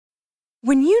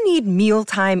When you need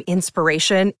mealtime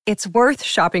inspiration, it's worth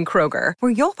shopping Kroger,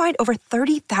 where you'll find over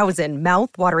 30,000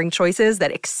 mouth-watering choices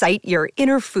that excite your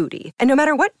inner foodie. And no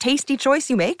matter what tasty choice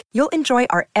you make, you'll enjoy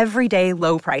our everyday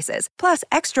low prices, plus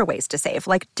extra ways to save,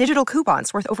 like digital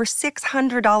coupons worth over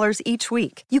 $600 each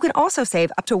week. You can also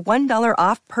save up to $1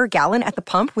 off per gallon at the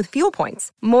pump with fuel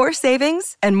points. More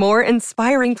savings and more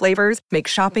inspiring flavors make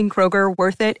shopping Kroger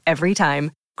worth it every time.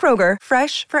 Kroger,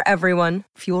 fresh for everyone.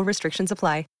 Fuel restrictions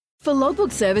apply. For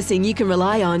logbook servicing you can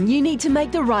rely on, you need to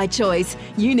make the right choice.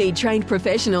 You need trained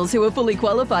professionals who are fully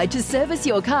qualified to service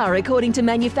your car according to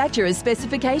manufacturer's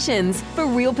specifications. For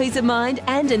real peace of mind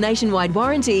and a nationwide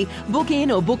warranty, book in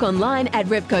or book online at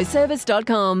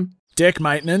repcoservice.com. Deck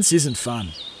maintenance isn't fun.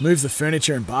 Move the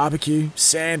furniture and barbecue,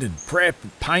 sand and prep,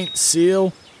 paint,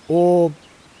 seal, or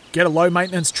get a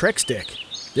low-maintenance Trex deck.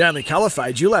 The only colour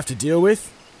fade you'll have to deal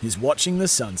with is watching the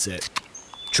sunset.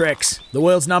 Trex, the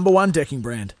world's #1 decking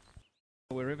brand.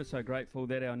 We're ever so grateful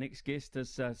that our next guest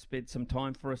has spent some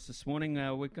time for us this morning.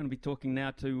 We're going to be talking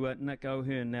now to Nick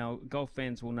O'Hearn. Now, golf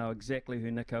fans will know exactly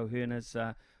who Nick O'Hearn is.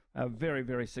 A very,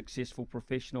 very successful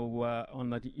professional on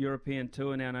the European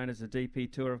Tour, now known as the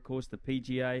DP Tour, of course, the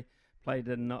PGA. Played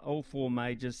in all 4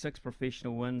 majors, 6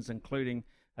 professional wins, including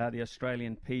the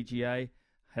Australian PGA.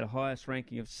 Had a highest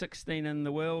ranking of 16 in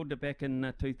the world back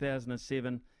in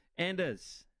 2007, and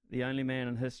is the only man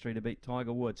in history to beat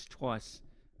Tiger Woods twice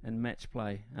in match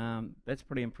play. That's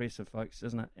pretty impressive, folks,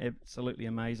 isn't it? Absolutely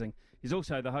amazing. He's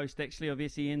also the host, actually, of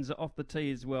SEN's Off the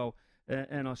Tee as well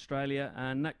in Australia.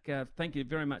 Nick, thank you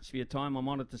very much for your time. I'm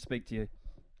honoured to speak to you.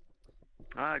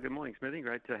 Good morning, Smithy.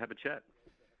 Great to have a chat.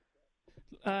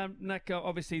 Nick,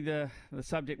 obviously the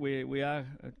subject we are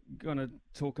going to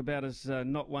talk about is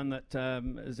not one that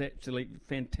is actually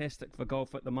fantastic for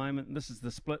golf at the moment. This is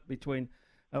the split between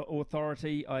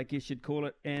Authority, I guess you'd call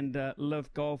it, and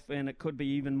Live Golf, and it could be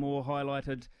even more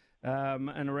highlighted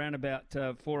in around about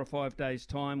 4 or 5 days'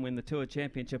 time when the Tour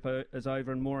Championship is over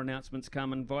and more announcements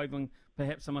come involving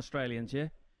perhaps some Australians, yeah?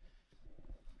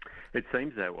 It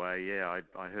seems that way, yeah.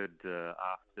 I heard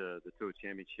after the Tour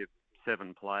Championship,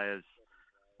 7 players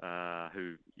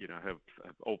who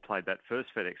have all played that first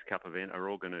FedEx Cup event are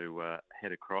all going to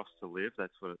head across to Live.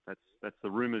 That's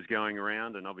the rumours going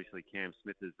around, and obviously Cam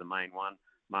Smith is the main one.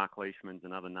 Mark Leishman's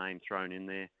another name thrown in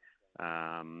there.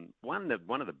 One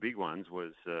of the big ones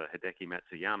was Hideki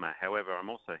Matsuyama. However, I'm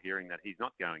also hearing that he's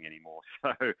not going anymore.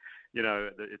 So,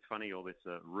 it's funny, all this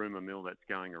rumour mill that's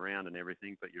going around and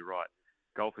everything, but you're right.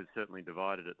 Golf is certainly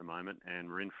divided at the moment, and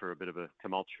we're in for a bit of a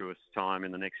tumultuous time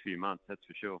in the next few months, that's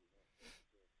for sure.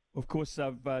 Of course,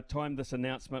 I've timed this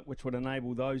announcement, which would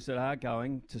enable those that are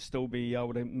going to still be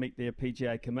able to meet their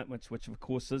PGA commitments, which, of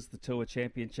course, is the Tour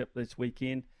Championship this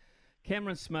weekend.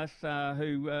 Cameron Smith,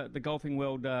 who the golfing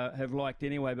world have liked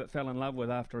anyway, but fell in love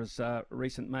with after his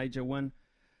recent major win.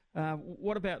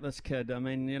 What about this kid? I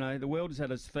mean, the world is at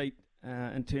his feet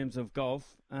in terms of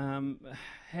golf.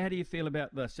 How do you feel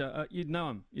about this? You'd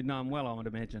know him. You'd know him well, I would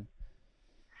imagine.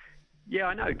 Yeah,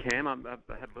 I know Cam. I've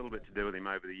had a little bit to do with him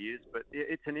over the years, but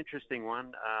it's an interesting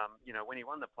one. When he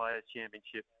won the Players'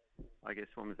 Championship, I guess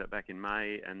when was that, back in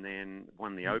May, and then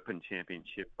won the Open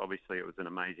Championship. Obviously, it was an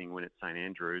amazing win at St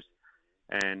Andrews.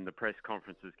 And the press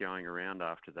conferences going around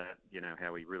after that,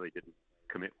 how he really didn't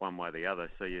commit one way or the other.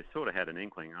 So you sort of had an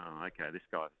inkling, okay, this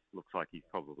guy looks like he's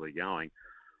probably going.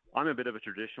 I'm a bit of a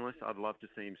traditionalist. I'd love to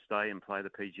see him stay and play the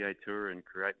PGA Tour and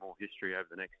create more history over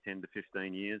the next 10 to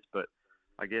 15 years. But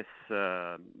I guess,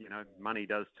 money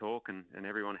does talk, and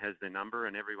everyone has their number,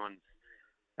 and everyone's...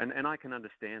 And I can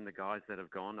understand the guys that have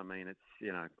gone. I mean,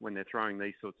 it's, when they're throwing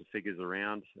these sorts of figures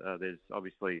around, there's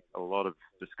obviously a lot of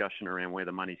discussion around where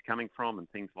the money's coming from and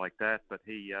things like that. But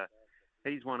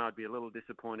he's one I'd be a little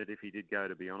disappointed if he did go,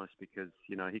 to be honest, because,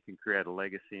 he can create a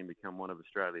legacy and become one of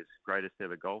Australia's greatest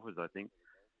ever golfers, I think.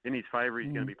 In his favour,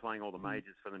 he's going to be playing all the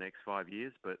majors for the next 5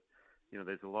 years, but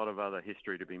there's a lot of other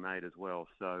history to be made as well.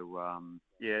 So,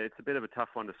 it's a bit of a tough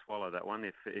one to swallow, that one,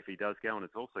 if he does go, and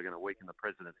it's also going to weaken the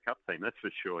President's Cup team, that's for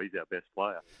sure. He's our best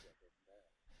player.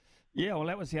 Yeah, well,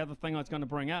 that was the other thing I was going to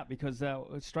bring up, because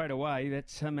straight away,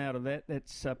 that's him out of that.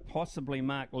 That's possibly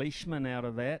Mark Leishman out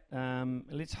of that.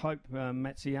 Let's hope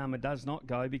Matsuyama does not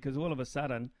go, because all of a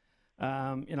sudden,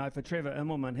 for Trevor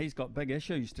Immelman, he's got big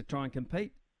issues to try and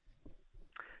compete.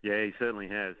 Yeah, he certainly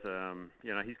has.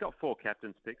 He's got 4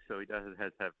 captain's picks, so he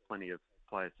has have plenty of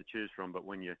players to choose from. But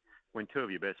when 2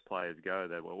 of your best players go,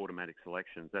 they were automatic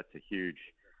selections. That's a huge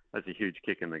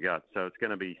kick in the gut. So it's going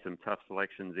to be some tough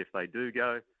selections if they do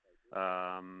go.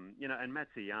 And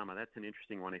Matsuyama, that's an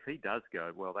interesting one. If he does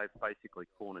go, well, they've basically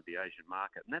cornered the Asian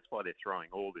market, and that's why they're throwing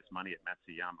all this money at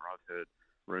Matsuyama. I've heard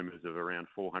rumours of around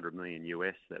 400 million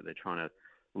US that they're trying to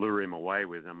lure him away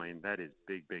with. I mean, that is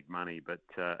big, big money. But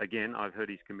again, I've heard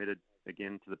he's committed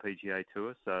again to the PGA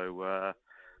Tour. So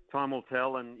time will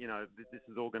tell. And, you know, this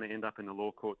is all going to end up in the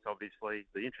law courts, obviously.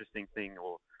 The interesting thing,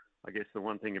 or I guess the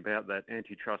one thing about that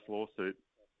antitrust lawsuit,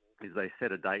 is they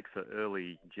set a date for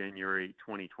early January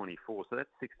 2024. So that's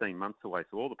 16 months away.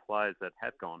 So all the players that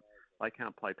have gone, they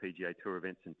can't play PGA Tour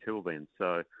events until then.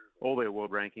 So all their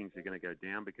world rankings are going to go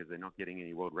down because they're not getting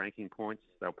any world ranking points.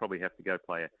 They'll probably have to go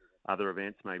play other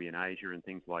events, maybe in Asia and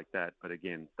things like that. But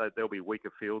again, there'll be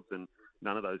weaker fields, and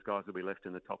none of those guys will be left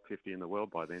in the top 50 in the world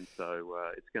by then. So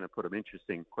it's going to put an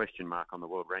interesting question mark on the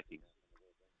world rankings.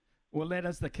 Well, that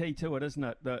is the key to it, isn't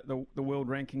it? The world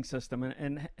ranking system.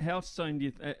 And how soon do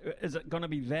you is it going to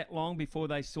be that long before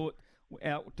they sort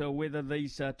out whether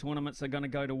these tournaments are going to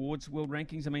go towards world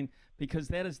rankings? I mean, because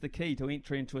that is the key to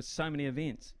entry into so many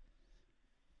events.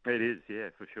 It is, yeah,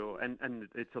 for sure. And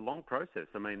it's a long process.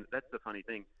 I mean, that's the funny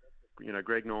thing. You know,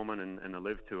 Greg Norman and the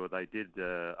Live Tour, they did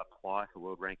apply for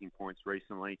world ranking points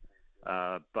recently,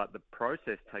 but the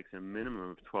process takes a minimum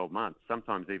of 12 months,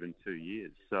 sometimes even 2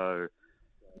 years. So,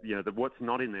 you know, what's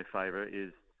not in their favour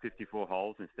is 54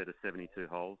 holes instead of 72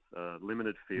 holes,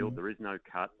 limited field, there is no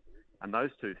cut, and those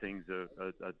two things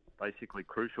are basically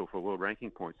crucial for world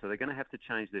ranking points. So they're going to have to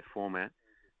change their format,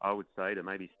 I would say, to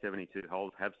maybe 72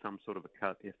 holes, have some sort of a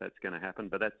cut if that's going to happen,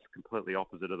 but that's completely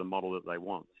opposite of the model that they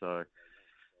want. So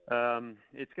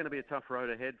it's going to be a tough road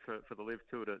ahead for the Live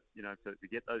Tour to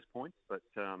get those points, but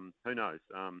who knows?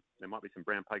 There might be some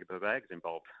brown paper bags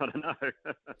involved. I don't know.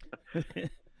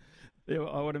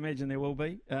 I would imagine there will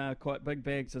be quite big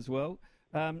bags as well.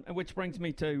 Which brings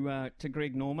me to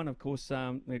Greg Norman. Of course,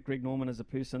 Greg Norman is a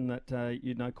person that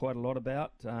you know quite a lot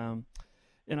about.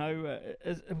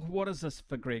 What is this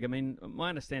for Greg? I mean, my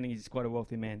understanding is he's quite a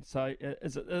wealthy man. So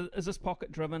is this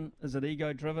pocket driven? Is it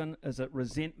ego driven? Is it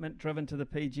resentment driven to the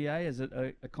PGA? Is it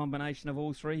a combination of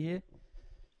all three here?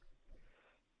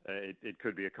 It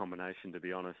could be a combination, to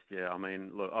be honest. Yeah, I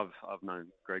mean, look, I've known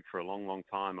Greg for a long, long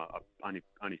time. Only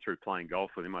through playing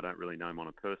golf with him. I don't really know him on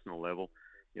a personal level.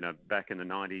 You know, back in the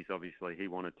 90s, obviously, he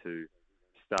wanted to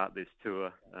start this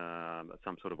tour,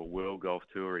 some sort of a world golf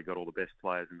tour. He got all the best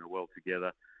players in the world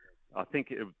together. I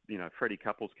think, Freddie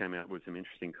Couples came out with some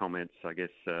interesting comments, I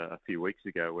guess, a few weeks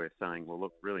ago, where saying, well,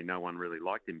 look, really no one really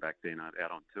liked him back then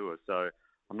out on tour. So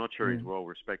I'm not sure he's well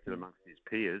respected amongst his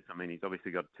peers. I mean, he's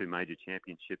obviously got 2 major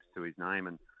championships to his name,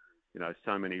 and, you know,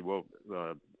 so many world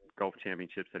golf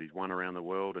championships that he's won around the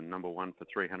world, and number one for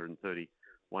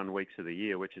 331 weeks of the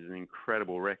year, which is an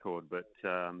incredible record. But,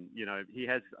 he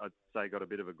has, I'd say, got a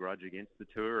bit of a grudge against the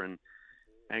tour, and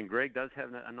Greg does have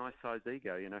a nice sized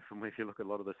ego, from if you look at a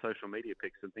lot of the social media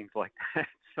pics and things like that.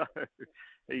 So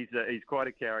he's quite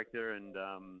a character, and,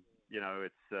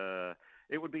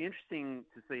 it would be interesting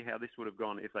to see how this would have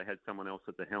gone if they had someone else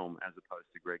at the helm as opposed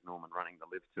to Greg Norman running the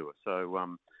Live Tour.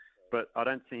 So, but I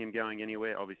don't see him going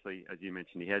anywhere. Obviously, as you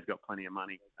mentioned, he has got plenty of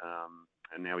money,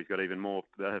 and now he's got even more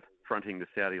fronting the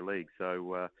Saudi League.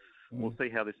 So we'll see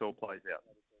how this all plays out.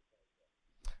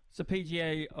 So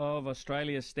PGA of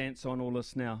Australia's stance on all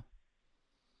this now?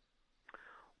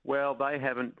 Well, they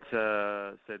haven't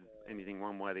said anything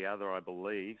one way or the other, I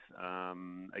believe.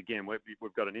 Again,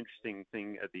 we've got an interesting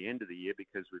thing at the end of the year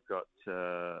because we've got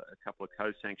a couple of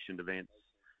co-sanctioned events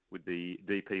with the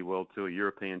DP World Tour,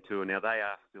 European Tour. Now, they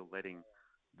are still letting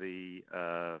the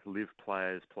Live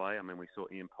players play. I mean, we saw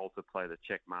Ian Poulter play the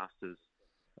Czech Masters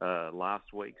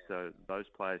last week, so those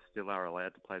players still are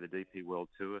allowed to play the DP World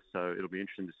Tour. So it'll be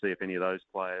interesting to see if any of those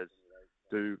players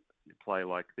do play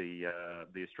like the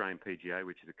Australian PGA,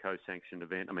 which is a co-sanctioned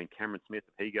event. I mean, Cameron Smith,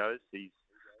 if he goes,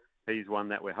 he's one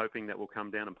that we're hoping that will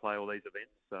come down and play all these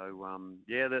events. So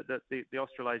the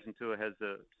Australasian Tour has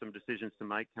some decisions to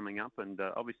make coming up, and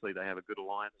obviously they have a good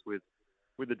alliance with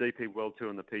the DP World Tour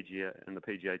and the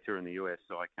PGA Tour in the US.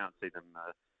 So I can't see them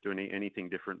doing anything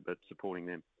different but supporting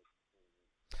them.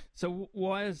 So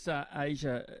why is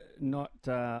Asia not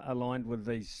aligned with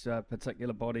these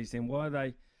particular bodies? And why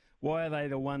are they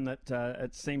the one that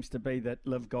it seems to be that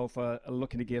Live Golf are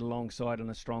looking to get alongside in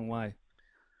a strong way?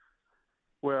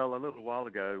 Well, a little while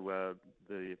ago,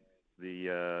 the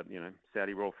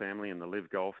Saudi royal family and the Live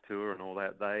Golf Tour and all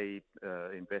that, they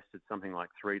invested something like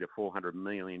 $300 to $400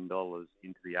 million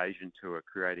into the Asian Tour,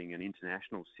 creating an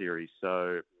international series.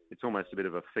 So it's almost a bit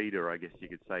of a feeder, I guess you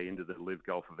could say, into the Live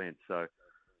Golf event. So,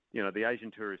 the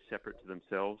Asian Tour is separate to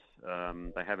themselves.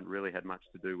 They haven't really had much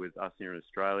to do with us here in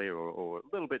Australia, or a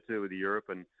little bit to do with Europe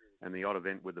and the odd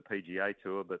event with the PGA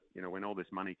Tour. But, when all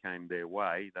this money came their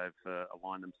way, they've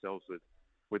aligned themselves with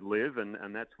with Liv,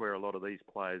 and that's where a lot of these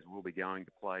players will be going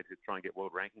to play to try and get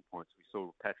world ranking points. We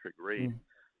saw Patrick Reed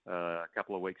a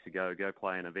couple of weeks ago go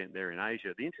play an event there in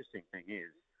Asia. The interesting thing is,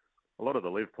 a lot of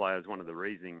the Liv players, one of the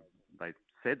reasons they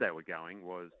said they were going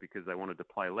was because they wanted to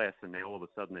play less, and now all of a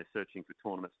sudden they're searching for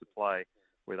tournaments to play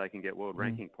where they can get world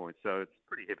ranking points. So it's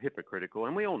pretty hypocritical,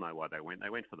 and we all know why they went. They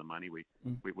went for the money.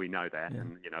 We know that,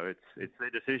 and it's their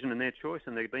decision and their choice,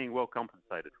 and they're being well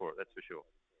compensated for it. That's for sure.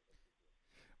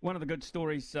 One of the good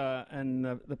stories in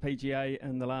the PGA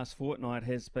in the last fortnight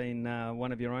has been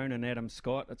one of your own, and Adam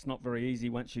Scott. It's not very easy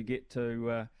once you get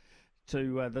to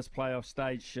this playoff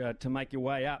stage to make your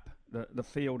way up the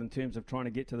field in terms of trying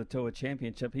to get to the Tour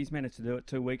Championship. He's managed to do it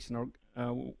 2 weeks in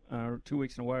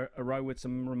a row with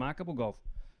some remarkable golf.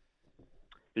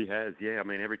 He has, yeah. I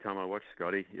mean, every time I watch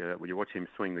Scotty, when you watch him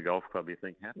swing the golf club, you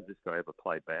think, how did this guy ever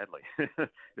play badly?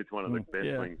 It's one of the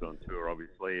best swings on tour,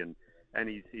 obviously, and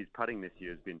his putting this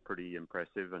year has been pretty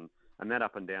impressive, and that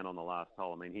up and down on the last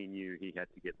hole. I mean, he knew he had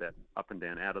to get that up and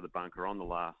down out of the bunker on the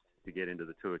last to get into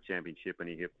the Tour Championship, and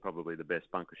he hit probably the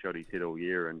best bunker shot he's hit all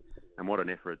year, and what an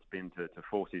effort it's been to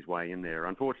force his way in there.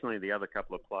 Unfortunately, the other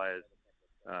couple of players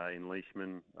in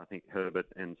Leishman, I think Herbert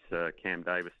and Cam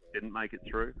Davis, didn't make it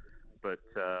through. But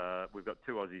we've got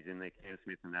two Aussies in there, Cam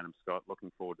Smith and Adam Scott.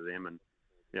 Looking forward to them. And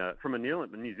from a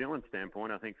New Zealand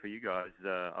standpoint, I think for you guys,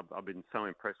 I've been so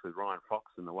impressed with Ryan Fox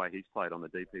and the way he's played on the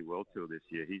DP World Tour this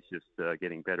year. He's just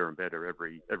getting better and better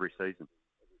every season.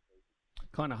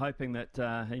 Kind of hoping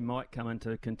that he might come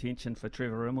into contention for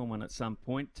Trevor Immelman at some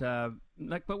point.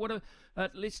 Nick, but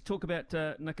let's talk about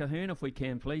Nick O'Hearn if we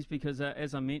can, please, because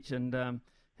as I mentioned,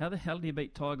 how the hell do you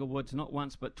beat Tiger Woods not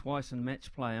once but twice in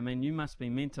match play? I mean, you must be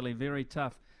mentally very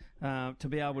tough to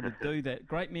be able to do that.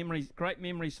 Great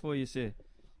memories for you, sir.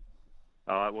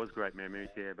 Oh, it was great memories,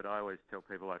 yeah, but I always tell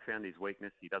people I found his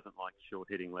weakness. He doesn't like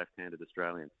short-hitting left-handed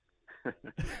Australians.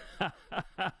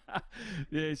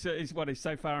 Yeah, so he's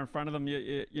so far in front of them.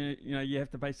 You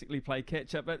have to basically play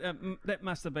catch up. But that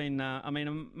must have been,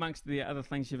 amongst the other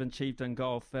things you've achieved in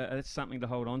golf, it's something to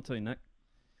hold on to, Nick.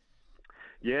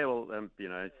 Yeah, well,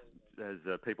 as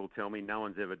people tell me, no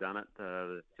one's ever done it.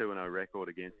 The 2-0 record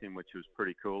against him, which was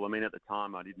pretty cool. I mean, at the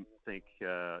time, I didn't think,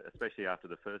 especially after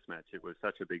the first match, it was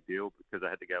such a big deal because I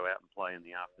had to go out and play in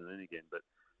the afternoon again. But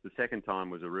the second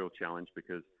time was a real challenge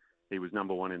because he was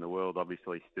number one in the world,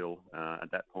 obviously, still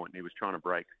at that point. And he was trying to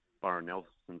break Byron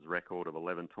Nelson's record of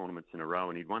 11 tournaments in a row,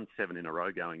 and he'd won 7 in a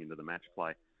row going into the match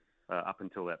play up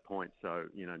until that point. So,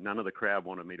 none of the crowd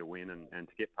wanted me to win, and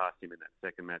to get past him in that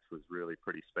second match was really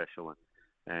pretty special.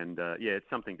 And it's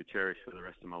something to cherish for the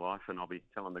rest of my life, and I'll be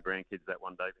telling the grandkids that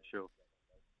one day for sure.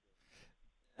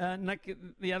 Nick,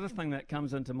 the other thing that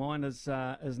comes into mind is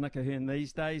Nick O'Hearn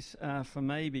these days for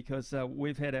me, because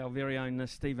we've had our very own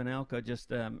Stephen Alker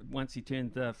just once he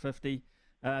turned 50.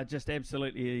 Just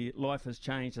absolutely, life has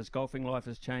changed. His golfing life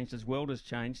has changed. His world has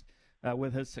changed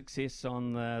with his success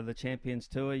on the Champions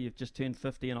Tour. You've just turned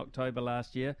 50 in October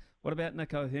last year. What about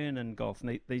Nick O'Hearn in golf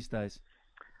these days?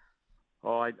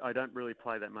 Oh, I don't really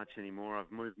play that much anymore.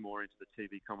 I've moved more into the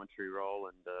TV commentary role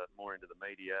and more into the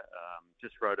media.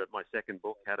 Just wrote my second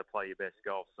book, How to Play Your Best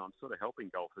Golf. So I'm sort of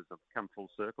helping golfers. I've come full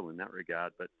circle in that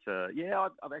regard. But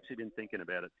I've actually been thinking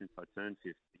about it since I turned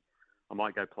 50. I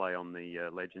might go play on the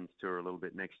Legends Tour a little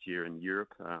bit next year in Europe.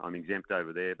 I'm exempt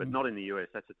over there, but not in the US.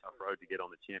 That's a tough road to get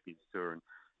on the Champions Tour.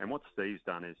 And what Steve's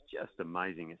done is just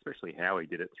amazing, especially how he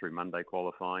did it through Monday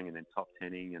qualifying and then top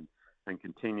 10ing and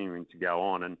continuing to go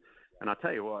on. And I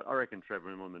tell you what, I reckon Trevor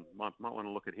Immelman might want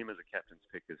to look at him as a captain's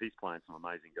pick because he's playing some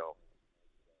amazing golf.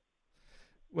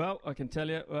 Well, I can tell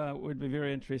you, we'd be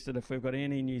very interested if we've got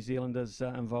any New Zealanders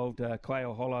involved.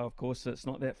 Quail Hollow, of course, it's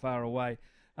not that far away.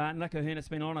 Nick O'Hearn, it's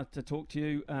been an honour to talk to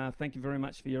you. Thank you very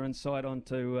much for your insight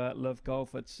onto Live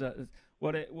Golf. It's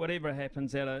whatever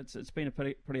happens out of it's been a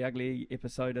pretty ugly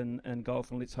episode in golf,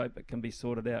 and let's hope it can be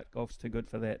sorted out. Golf's too good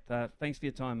for that. Thanks for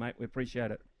your time, mate. We appreciate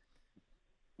it.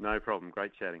 No problem.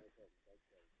 Great chatting.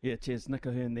 Yeah, cheers. Nick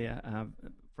O'Hearn there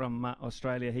from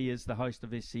Australia. He is the host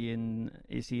of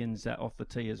SEN's Off the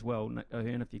Tee as well. Nick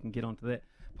O'Hearn, if you can get onto that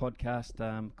podcast.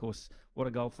 Of course, what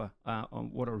a golfer.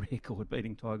 What a record,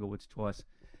 beating Tiger Woods twice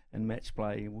in match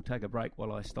play. We'll take a break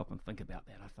while I stop and think about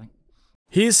that, I think.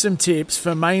 Here's some tips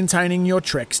for maintaining your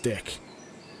Trex deck.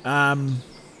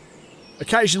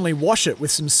 Occasionally wash it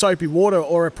with some soapy water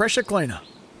or a pressure cleaner.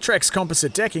 Trex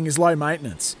composite decking is low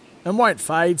maintenance and won't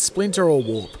fade, splinter or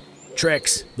warp.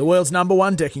 Trex, the world's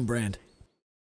 #1 decking brand.